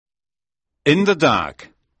In the Dark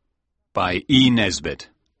by Nesbit.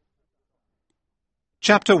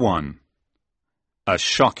 Chapter 1. A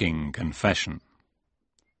Shocking Confession.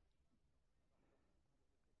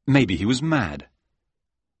 Maybe he was mad.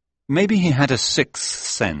 Maybe he had a sixth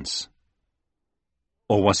sense.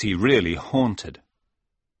 Or was he really haunted?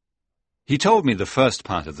 He told me the first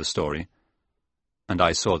part of the story, and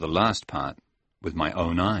I saw the last part with my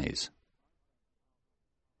own eyes.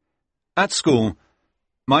 At school,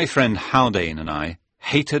 my friend Haldane and I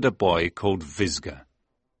hated a boy called Visger.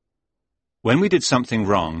 When we did something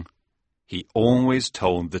wrong, he always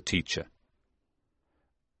told the teacher.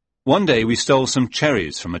 One day we stole some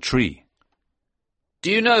cherries from a tree.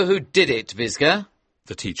 "Do you know who did it, Visger?"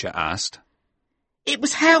 The teacher asked. "It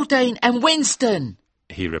was Haldane and Winston,"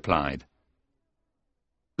 he replied.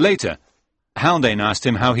 Later, Haldane asked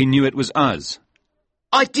him how he knew it was us.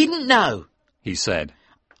 "I didn't know," he said.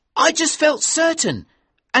 "I just felt certain,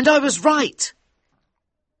 and I was right."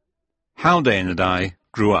 Haldane and I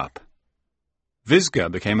grew up. Visger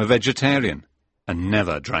became a vegetarian and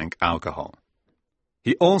never drank alcohol.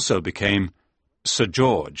 He also became Sir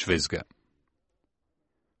George Visger.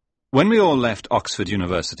 When we all left Oxford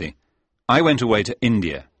University, I went away to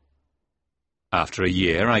India. After a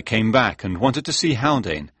year, I came back and wanted to see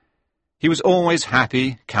Haldane. He was always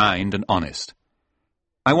happy, kind, and honest.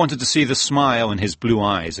 I wanted to see the smile in his blue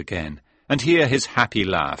eyes again and hear his happy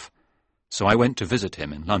laugh, so I went to visit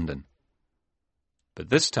him in London. But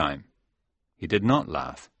this time, he did not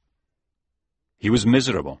laugh. He was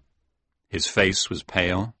miserable. His face was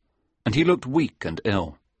pale, and he looked weak and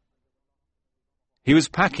ill. He was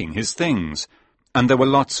packing his things, and there were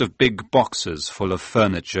lots of big boxes full of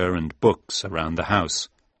furniture and books around the house.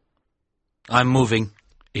 "I'm moving,"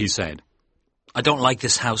 he said. "I don't like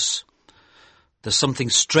this house. There's something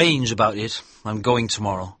strange about it. I'm going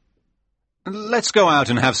tomorrow." "Let's go out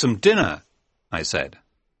and have some dinner," I said.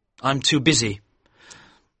 "I'm too busy."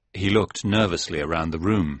 He looked nervously around the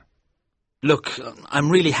room. "Look, I'm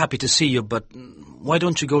really happy to see you, but why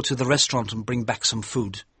don't you go to the restaurant and bring back some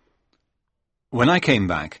food?" When I came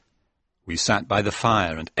back, we sat by the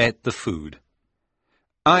fire and ate the food.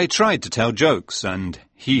 I tried to tell jokes, and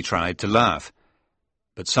he tried to laugh,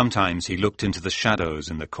 but sometimes he looked into the shadows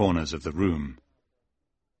in the corners of the room.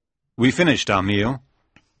 We finished our meal,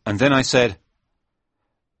 and then I said,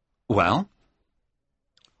 "Well?"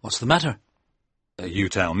 "What's the matter?" "You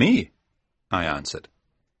tell me," I answered.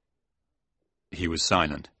 He was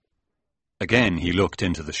silent. Again he looked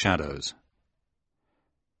into the shadows.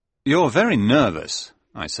 "You're very nervous,"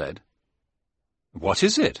 I said. "What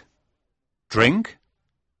is it? Drink?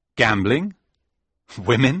 Gambling?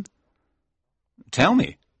 Women? Tell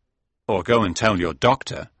me, or go and tell your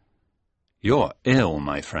doctor. You're ill,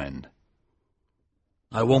 my friend."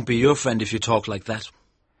 "I won't be your friend if you talk like that."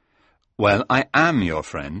 "Well, I am your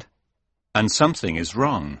friend, and something is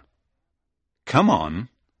wrong. Come on,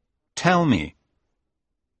 tell me."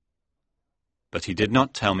 But he did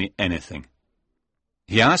not tell me anything.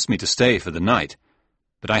 He asked me to stay for the night,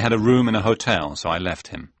 but I had a room in a hotel, so I left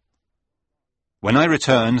him. When I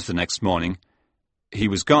returned the next morning, he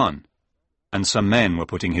was gone, and some men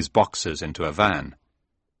were putting his boxes into a van.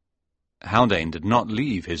 Haldane did not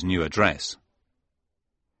leave his new address.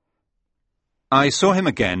 I saw him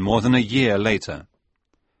again more than a year later.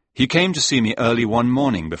 He came to see me early one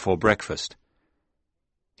morning before breakfast.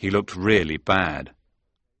 He looked really bad,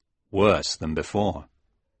 worse than before.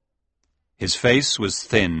 His face was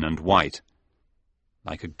thin and white,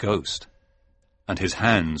 like a ghost, and his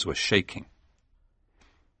hands were shaking.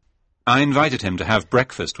 I invited him to have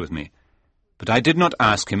breakfast with me, but I did not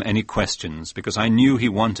ask him any questions because I knew he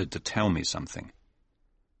wanted to tell me something.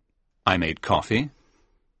 I made coffee,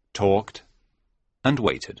 talked, and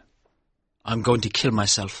waited. "I'm going to kill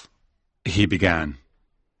myself," he began.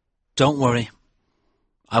 "Don't worry.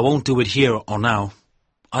 I won't do it here or now.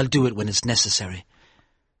 I'll do it when it's necessary.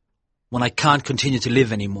 When I can't continue to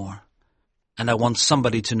live anymore, and I want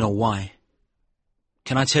somebody to know why.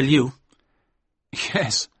 Can I tell you?"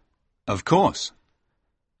 "Yes, of course,"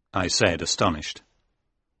 I said, astonished.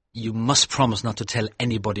 "You must promise not to tell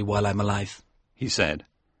anybody while I'm alive," he said.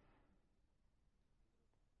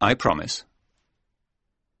 "I promise."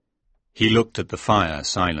 He looked at the fire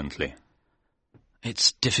silently.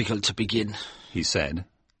 "It's difficult to begin," he said.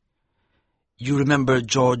 "You remember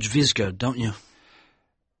George Visger, don't you?"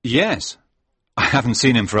 "Yes. I haven't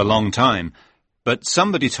seen him for a long time, but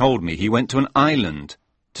somebody told me he went to an island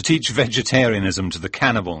to teach vegetarianism to the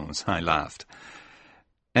cannibals," I laughed.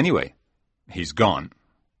 "Anyway, he's gone."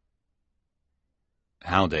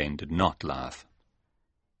 Haldane did not laugh.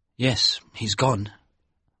 "Yes, he's gone,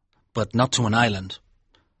 but not to an island.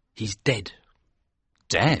 He's dead.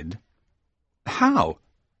 Dead? How?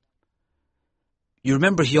 You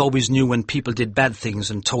remember he always knew when people did bad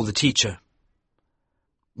things and told the teacher?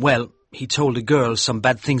 Well, he told a girl some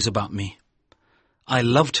bad things about me. I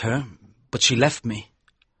loved her, but she left me.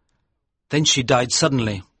 Then she died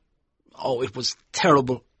suddenly. Oh, it was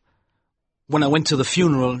terrible. When I went to the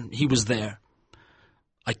funeral, he was there.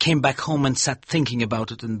 I came back home and sat thinking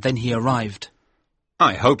about it, and then he arrived.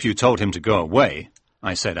 I hope you told him to go away,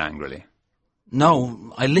 I said angrily.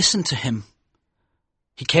 No, I listened to him.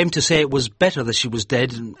 He came to say it was better that she was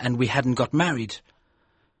dead and we hadn't got married.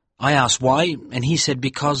 I asked why, and he said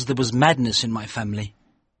because there was madness in my family.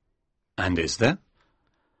 And is there?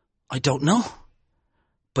 I don't know.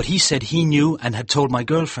 But he said he knew and had told my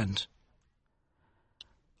girlfriend.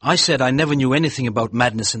 I said I never knew anything about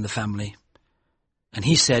madness in the family. And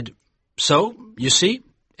he said, so, you see,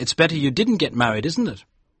 it's better you didn't get married, isn't it?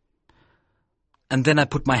 And then I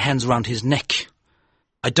put my hands around his neck.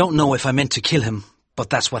 I don't know if I meant to kill him, but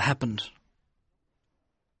that's what happened.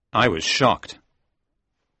 I was shocked.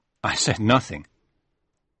 I said nothing.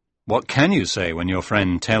 What can you say when your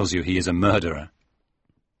friend tells you he is a murderer?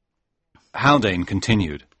 Haldane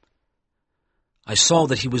continued. I saw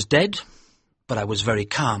that he was dead, but I was very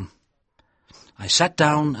calm. I sat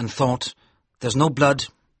down and thought, there's no blood,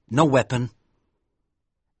 no weapon.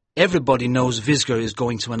 Everybody knows Vizger is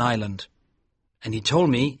going to an island, and he told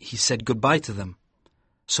me he said goodbye to them.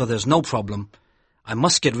 So there's no problem. I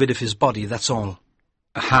must get rid of his body, that's all.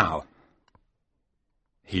 How?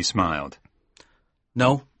 He smiled.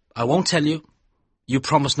 No, I won't tell you. You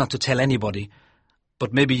promised not to tell anybody,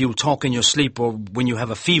 but maybe you'll talk in your sleep or when you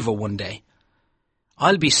have a fever one day.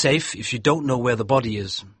 I'll be safe if you don't know where the body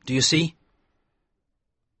is. Do you see?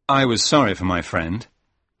 I was sorry for my friend,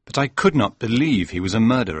 but I could not believe he was a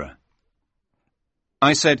murderer.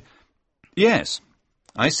 I said, yes,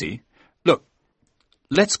 I see. Look,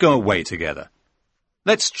 let's go away together.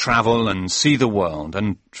 Let's travel and see the world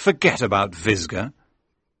and forget about Vizger.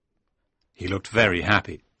 He looked very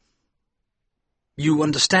happy. You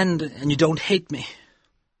understand and you don't hate me.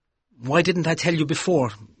 Why didn't I tell you before?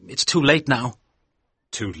 It's too late now.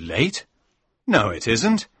 Too late? No, it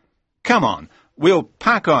isn't. Come on, we'll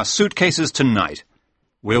pack our suitcases tonight.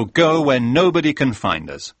 We'll go where nobody can find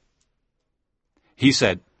us. He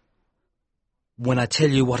said, when I tell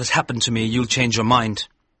you what has happened to me, you'll change your mind.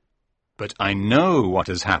 But I know what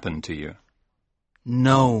has happened to you.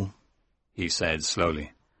 No, he said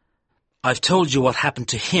slowly. I've told you what happened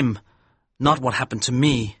to him, not what happened to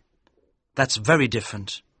me. That's very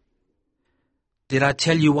different. Did I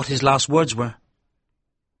tell you what his last words were?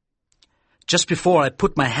 Just before I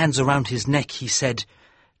put my hands around his neck, he said,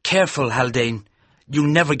 careful, Haldane, you'll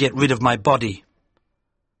never get rid of my body.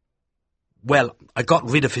 Well, I got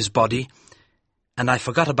rid of his body, and I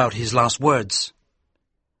forgot about his last words.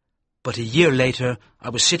 But a year later, I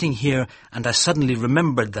was sitting here, and I suddenly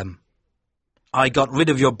remembered them. I got rid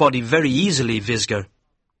of your body very easily, Vizger,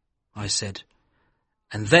 I said.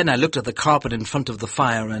 And then I looked at the carpet in front of the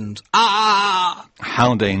fire and... Ah!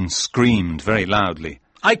 Haldane screamed very loudly.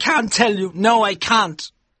 I can't tell you. No, I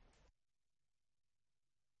can't.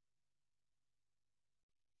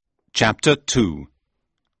 Chapter 2.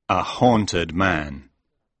 A Haunted Man.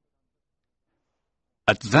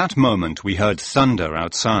 At that moment we heard thunder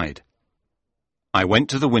outside. I went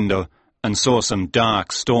to the window and saw some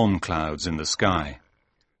dark storm clouds in the sky.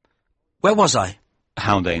 Where was I?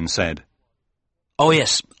 Haldane said. Oh,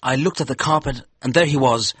 yes, I looked at the carpet, and there he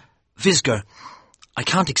was, Vizger. I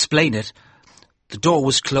can't explain it. The door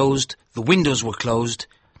was closed, the windows were closed.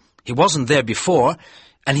 He wasn't there before,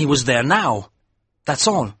 and he was there now. That's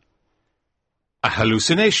all. A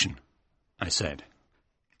hallucination, I said.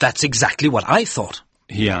 That's exactly what I thought,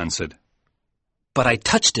 he answered. But I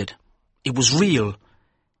touched it. It was real.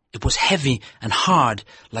 It was heavy and hard,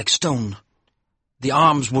 like stone. The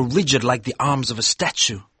arms were rigid like the arms of a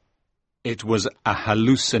statue. It was a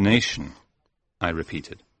hallucination, I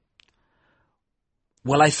repeated.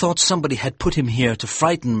 Well, I thought somebody had put him here to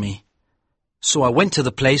frighten me. So I went to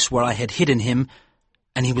the place where I had hidden him,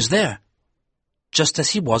 and he was there, just as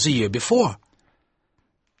he was a year before.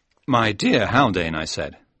 My dear Haldane, I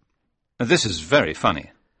said, this is very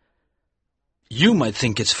funny. You might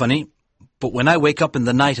think it's funny, but when I wake up in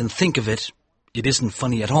the night and think of it, it isn't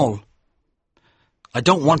funny at all. I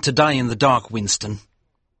don't want to die in the dark, Winston.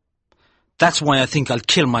 That's why I think I'll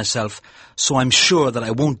kill myself, so I'm sure that I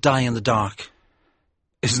won't die in the dark.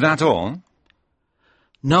 Is that all?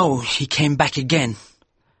 No, he came back again.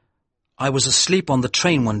 I was asleep on the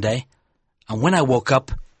train one day, and when I woke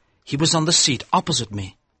up, he was on the seat opposite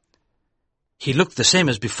me. He looked the same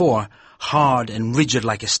as before, hard and rigid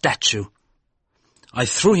like a statue. I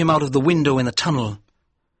threw him out of the window in the tunnel.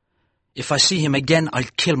 If I see him again, I'll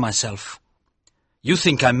kill myself. You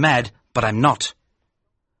think I'm mad, but I'm not.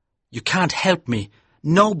 You can't help me.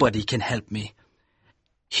 Nobody can help me.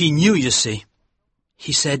 He knew, you see.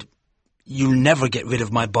 He said, "You'll never get rid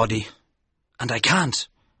of my body." And I can't.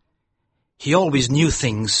 He always knew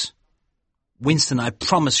things. Winston, I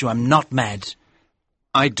promise you I'm not mad.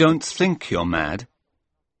 I don't think you're mad.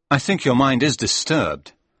 I think your mind is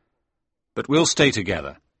disturbed. But we'll stay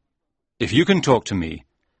together. If you can talk to me,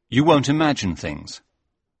 you won't imagine things.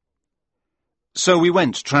 So we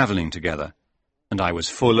went travelling together, and I was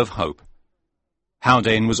full of hope.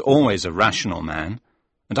 Haldane was always a rational man,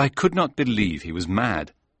 and I could not believe he was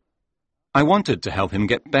mad. I wanted to help him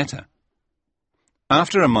get better.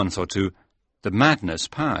 After a month or two, the madness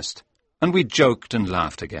passed, and we joked and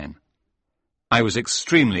laughed again. I was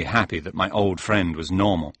extremely happy that my old friend was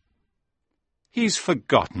normal. He's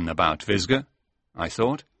forgotten about Visga, I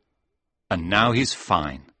thought, and now he's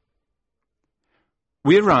fine.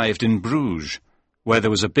 We arrived in Bruges, where there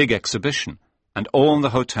was a big exhibition, and all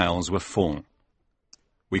the hotels were full.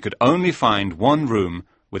 We could only find one room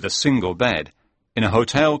with a single bed in a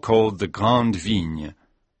hotel called the Grande Vigne,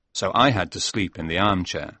 so I had to sleep in the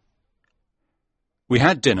armchair. We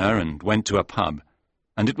had dinner and went to a pub,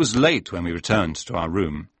 and it was late when we returned to our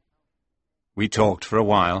room. We talked for a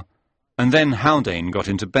while, and then Haldane got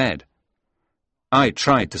into bed. I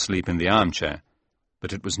tried to sleep in the armchair,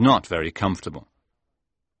 but it was not very comfortable.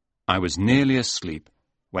 I was nearly asleep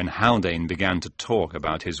when Haldane began to talk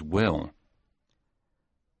about his will.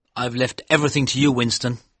 "I've left everything to you,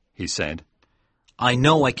 Winston," he said. "I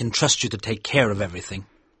know I can trust you to take care of everything."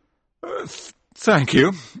 Thank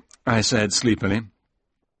you, I said sleepily.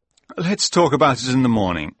 Let's talk about it in the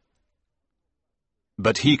morning.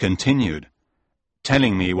 But he continued,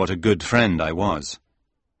 telling me what a good friend I was.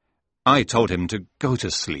 I told him to go to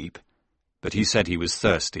sleep, but he said he was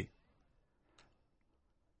thirsty.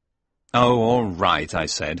 Oh, all right, I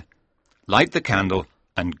said. Light the candle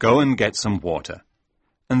and go and get some water.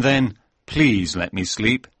 And then, please let me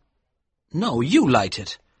sleep. No, you light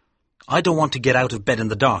it. I don't want to get out of bed in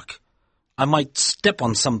the dark. I might step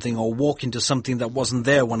on something or walk into something that wasn't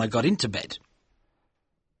there when I got into bed.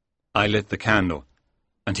 I lit the candle,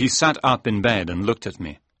 and he sat up in bed and looked at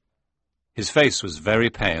me. His face was very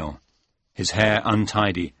pale, his hair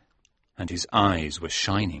untidy, and his eyes were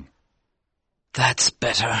shining. "That's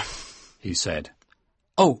better," he said.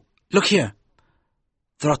 "Oh, look here.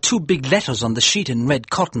 There are 2 big letters on the sheet in red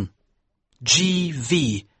cotton.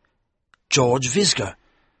 G.V. George Visga."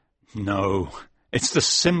 No, it's the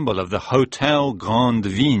symbol of the Hotel Grande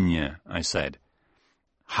Vigne, I said.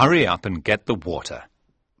 Hurry up and get the water.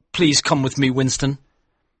 "Please come with me, Winston."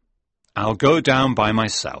 I'll go down by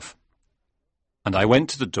myself. And I went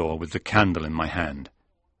to the door with the candle in my hand.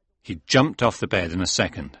 He jumped off the bed in a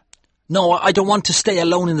second. "No, I don't want to stay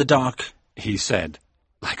alone in the dark," he said,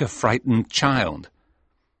 like a frightened child.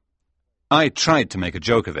 I tried to make a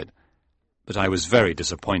joke of it, but I was very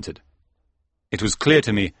disappointed. It was clear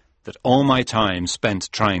to me that all my time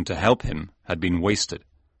spent trying to help him had been wasted,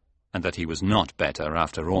 and that he was not better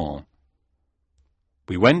after all.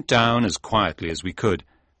 We went down as quietly as we could,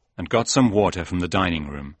 and got some water from the dining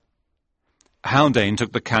room. Haldane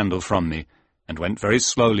took the candle from me, and went very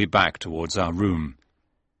slowly back towards our room.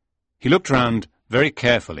 He looked round very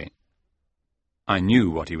carefully. I knew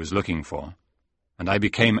what he was looking for, and I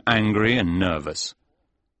became angry and nervous.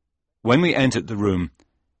 When we entered the room,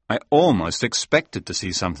 I almost expected to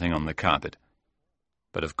see something on the carpet,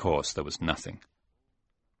 but of course there was nothing.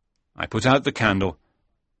 I put out the candle,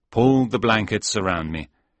 pulled the blankets around me,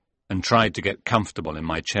 and tried to get comfortable in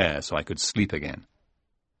my chair so I could sleep again.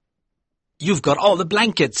 "You've got all the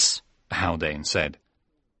blankets," Haldane said.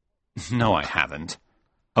 No, I haven't.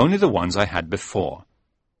 Only the ones I had before.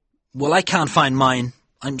 "Well, I can't find mine.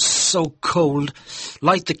 I'm so cold.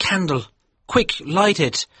 Light the candle. Quick, light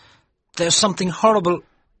it. There's something horrible."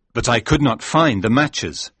 But I could not find the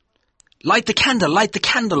matches. Light the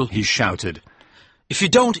candle, he shouted. "If you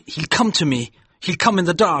don't, he'll come to me. He'll come in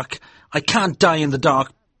the dark. I can't die in the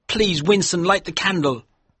dark. Please, Winston, light the candle."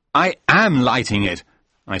 I am lighting it,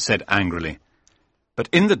 I said angrily. But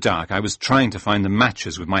in the dark I was trying to find the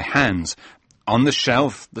matches with my hands. On the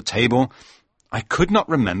shelf, the table. I could not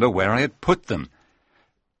remember where I had put them.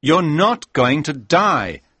 "You're not going to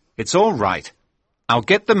die. It's all right. I'll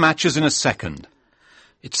get the matches in a second."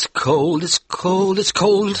 "It's cold, it's cold, it's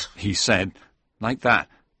cold," he said, like that,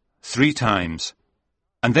 3 times.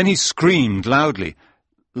 And then he screamed loudly,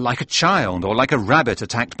 like a child or like a rabbit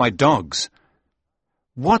attacked by dogs.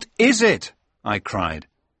 "What is it?" I cried.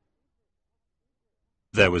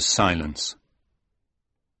 There was silence.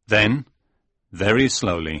 Then, very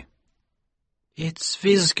slowly, It's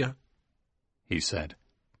Visga. he said,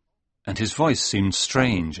 and his voice seemed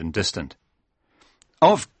strange and distant.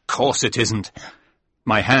 Of course it isn't.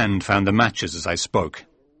 My hand found the matches as I spoke.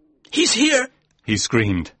 He's here! He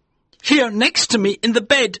screamed. Here, next to me, in the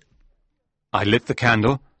bed! I lit the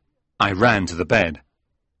candle. I ran to the bed.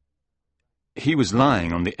 He was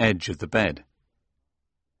lying on the edge of the bed.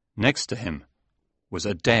 Next to him was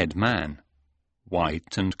a dead man,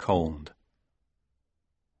 white and cold.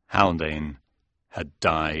 Haldane had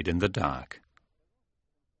died in the dark.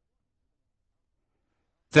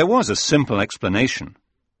 There was a simple explanation.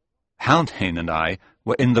 Haldane and I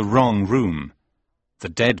were in the wrong room, the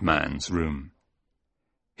dead man's room.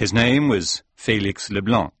 His name was Félix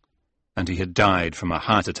Leblanc, and he had died from a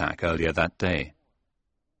heart attack earlier that day.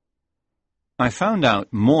 I found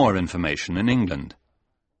out more information in England.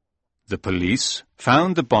 The police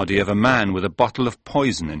found the body of a man with a bottle of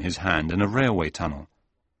poison in his hand in a railway tunnel.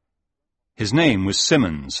 His name was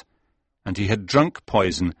Simmons, and he had drunk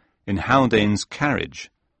poison in Haldane's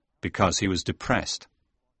carriage because he was depressed.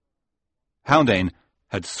 Haldane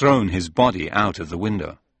had thrown his body out of the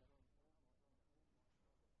window.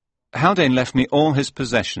 Haldane left me all his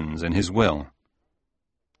possessions in his will.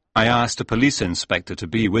 I asked a police inspector to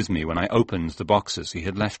be with me when I opened the boxes he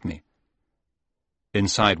had left me.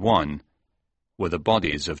 Inside one were the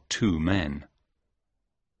bodies of 2 men.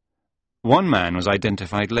 One man was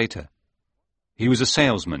identified later. He was a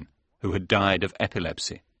salesman who had died of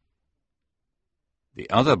epilepsy. The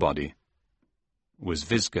other body was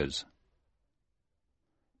Visga's.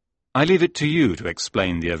 I leave it to you to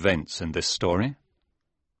explain the events in this story.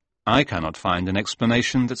 I cannot find an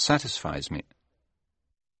explanation that satisfies me.